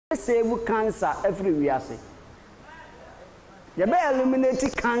save cancer every we say. You be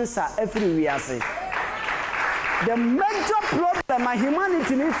eliminate cancer every we say. The major problem of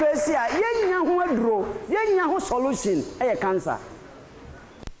humanity in face here, yenya ho adro, yenya ho solution, is cancer.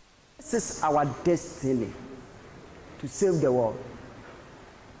 This is our destiny to save the world.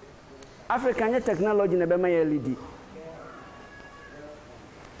 African technology na be ma LED.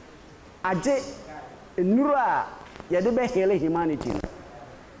 Aje enuru a ye de be heal humanity.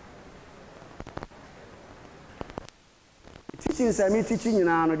 Teaching sami teaching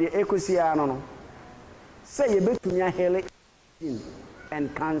na no de ekosi ya no. Say you betumi heal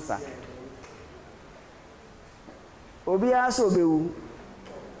and cancer. Obi aso bewu.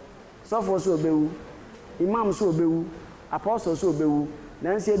 Sofo so bewu. Imam so bewu. Apostle so bewu.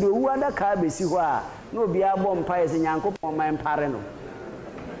 Nansi de owu adaka besi ho a na obi abọ mpa ese Nyankopon man pare no.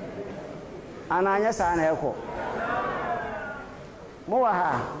 Ananya sa na ekọ. Mo wa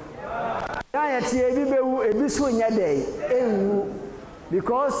ha. Ya tie ebi bewu ebi so nya dey ewu.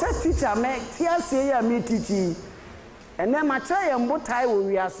 Because set teacher me tia say ya me teach and then my try and what I will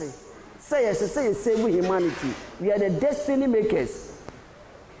we say save humanity. We are the destiny makers.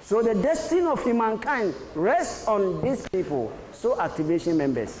 So the destiny of humankind rests on these people, so activation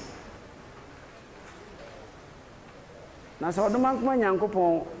members. Na so do man kuma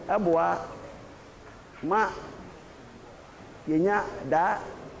Nyankopon eboa ma yenya da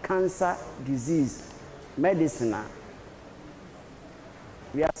cancer disease medicine.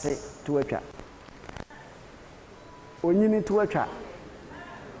 We are say to a trap. Onyini to a trap.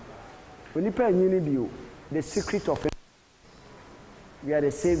 When you pay you, the secret of it, we are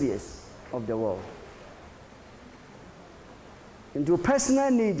the saviors of the world. Into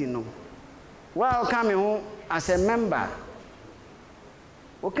personal need, you know. While coming home as a member,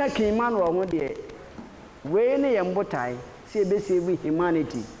 okay, Emmanuel, one day, when I am botai, save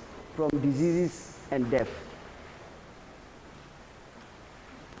humanity from diseases and death.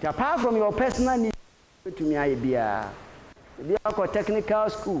 Apart from your personal need, to me, I be a technical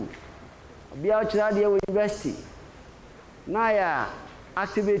school, be a child university. Now, I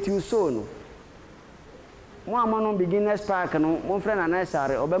activate you soon. One man on beginners park, and one friend and I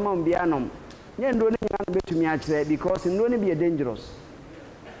sorry, Obama Bianum. You don't need to me actually because it don't be dangerous.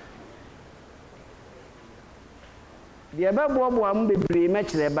 The above one be pretty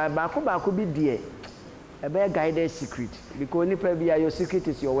much there, but Baku be dear. A bear guided secret because your secret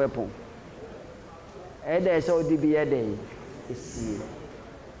is your weapon. There's all the be a day.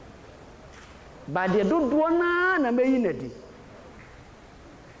 But they don't want to be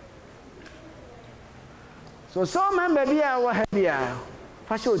so some baby are happy.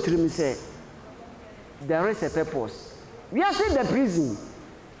 Fashion trim say there is a purpose. We are saying the prison.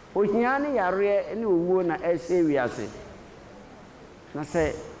 Ohiani yare any wo na essay we are say. Na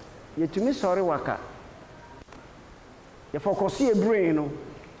say you to me sorry waka. You focus your brain, no.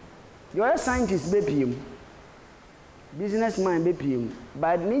 You are a scientist, baby. Businessman, baby.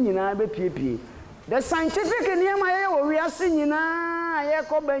 But Nina, baby. The scientific name we are singing, I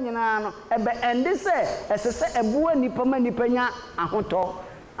call Benina, and this say, a boy nipoma nipenya, a hoto,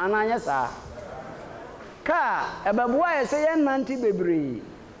 and I yes, car, a baboy say, and nanti baby.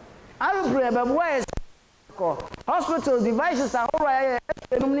 I will pray a baboy. Hospital devices are all right.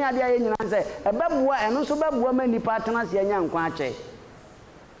 A babu and also babu woman partners young quache.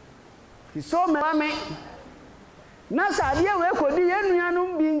 He saw me. Nasa, dear, we could be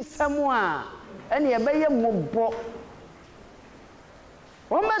any being somewhere. Any a bay of mobo.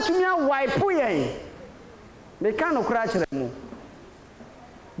 One much me a white puye. They can't crash them.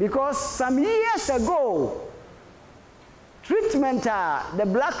 Because some years ago, treatment, the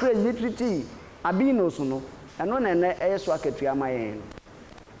black race literature. Abino suno, and no nene swake to my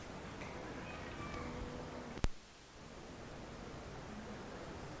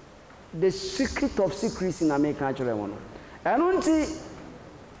the secret of secrets in American natural one. And until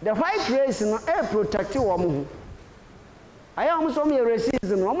the white race no air protective woman. I am some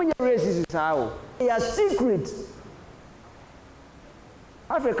racism, woman racism is how they are secret.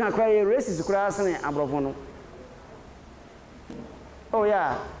 African cry racist crossing abrofono. Oh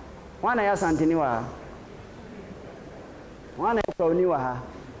yeah. One I asked Antiniwa. One I Koniwa.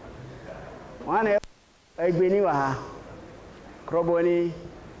 One I Beniwa. Croboni.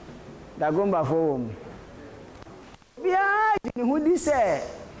 Dagomba foam. Behind who this say,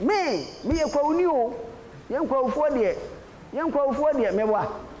 me a Konio. Young Crow for dear. Young Crow for dear,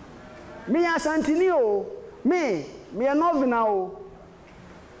 mewa. Me a Santinio. Me a Novinao.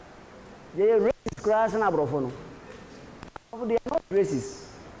 They are racist class and abrofono. They are not racist.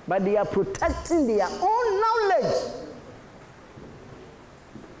 But they are protecting their own knowledge.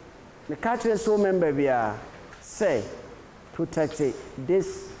 The cultural soul member we are say protect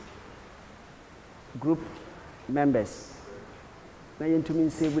this group members. Now you to mean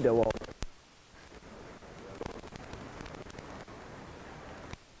save the world.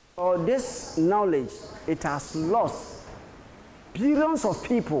 Or this knowledge, it has lost billions of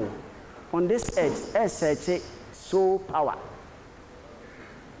people on this earth as such soul power.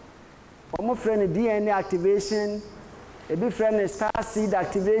 One friend DNA activation, a big friend star seed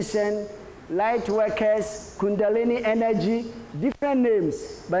activation, light workers, kundalini energy, different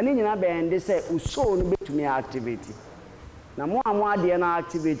names. But in they say uso no to me activity. Na mo amwa de na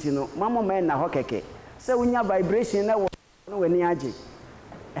activity no, mama men na hokeke. Say unya vibration na wo wani age.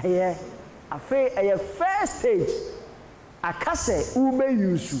 Eye afa eye first stage akase ube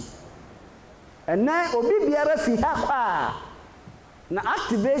yusu. Ena obi biara fi ha kwa na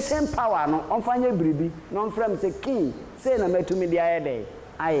activation power no onfanye bribi no frame say king say na metumi dia yede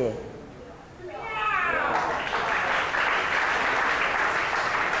aye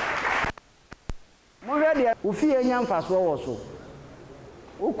mo hwede ufi enya mfaso wo so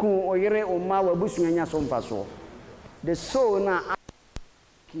ukun oyere umma wabusu enya so mfaso the soul na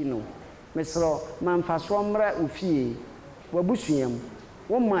kino mesro manfaso mra ufi wabusu yam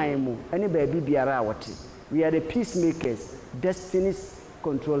wo maemu ene ba bibiara a wote. We are the peacemakers, destinies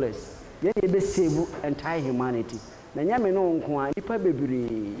controllers. Ye be save entire humanity. Na nyame no nko a nipa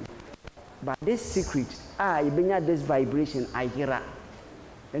bebiri. But this secret, ibenya this vibration ahira.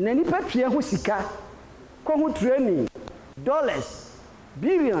 And then nipa tue ho sika, ko ho training, dollars,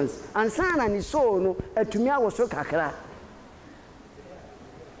 billions, and sana ni so no atumi awoso kakra.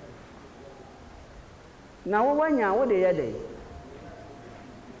 Na wo wanya wo de yede.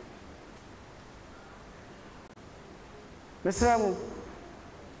 Mr.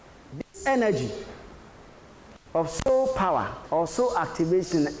 This energy of soul power or soul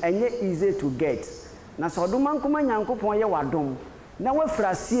activation enye easy to get. Na so do man kuma nyankopon ye wadom na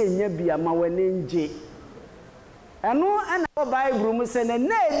wafrase enya bia ma wanenje. Eno ana Bible mu se na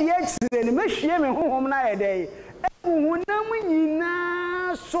edi akire ne mehwie me honhom na yede. Ehunam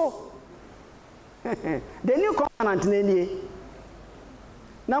nyina so. The new covenant na nie.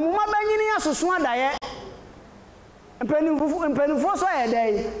 Na mo mabanyini asoso adaye. Mpenifo so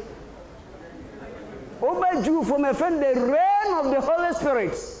yede. Obeju from a friend the reign of the Holy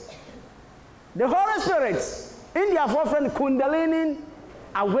Spirit. The Holy Spirit in their friend Kundalini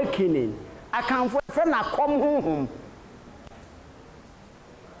awakening. I can friend a come home.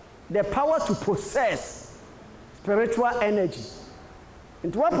 The power to possess spiritual energy.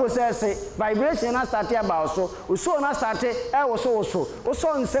 Into what process vibration na start about so na start so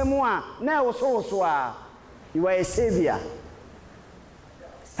nsemu a na so a you are a savior.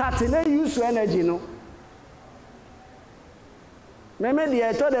 Starting to use energy no. Meme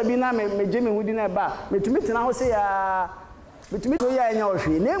de to da bi na me jemi hudi na ba metumi tena ho se ya metumi to ya nya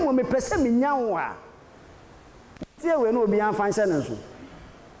ohwe na emu me pese me nya wo a tie we no obi anfa nse ne so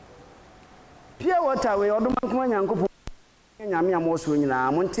pure water we odoma kuma nyankopon nyame amoso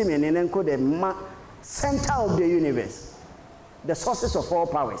nyina mo ntime ne nko the center of the universe, the sources of all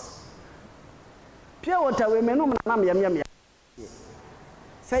powers. Pure water we me no na me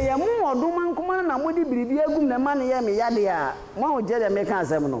say ya mu odoma nkoma na modi biribi agum na ma ne ya me yade a mo ho jere me kan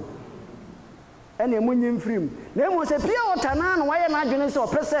asem no ene mu nyimfrim na emu se pure water na no waye na adwene se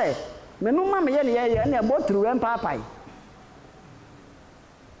opese me no ma me ye ne ye ene botru we mpapai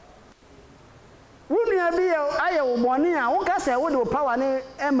wumi abi aye wo boni a wo ka se wo de power ne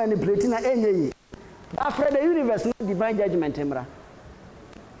e manipulate na enye yi after the universe no divine judgment emra.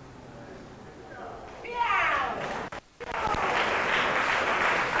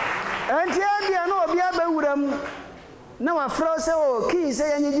 Entia bia no obi abawuram na wa fro se o ki se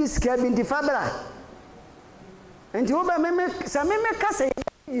yanyi sika bi ntifabra enti wo ba meme sa meme ka se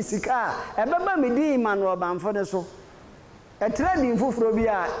sika e baba me di Emmanuel banfo de so e trading fufuro bi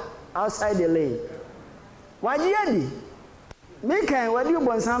a outside the lane waji adi me kan wadi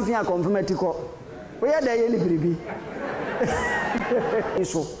obonsan fi a confirmatiko wo ya da ye ni biribi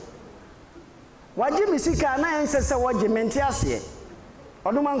iso waji misika na ensese waji menti ase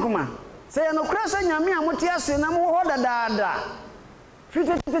oduma nkoma se ya no krasa nyame a mote ase na mo ho dadaada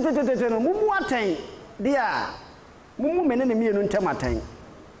fitete no mumu aten dia mumu mene ne mienu ntematen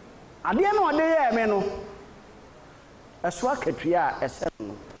ade na ode ye me no eso akatua ese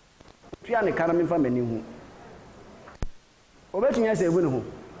no tua ne kana me fa mani hu obetumi ase ebu ne ho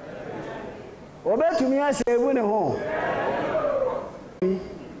obetumi ase ebu ne ho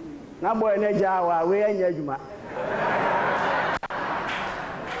na boy na jawa we anya adwuma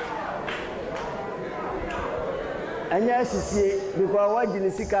anya sisie because what in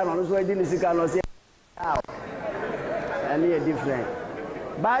sika no so di sika no say and it different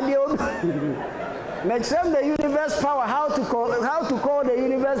but the make them the universe power how to call the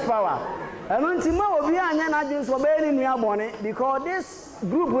universe power and until ma obi anya na agin so be ni nua bone because this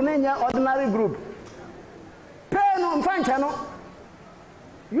group no ordinary group pay no mfancha no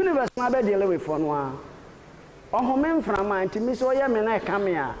universe na be deal with for no a ohome mframa ntimi so ye me na e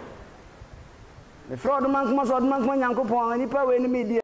kame a the fraud man kuma so man kuma nyankopon ani pa we ni media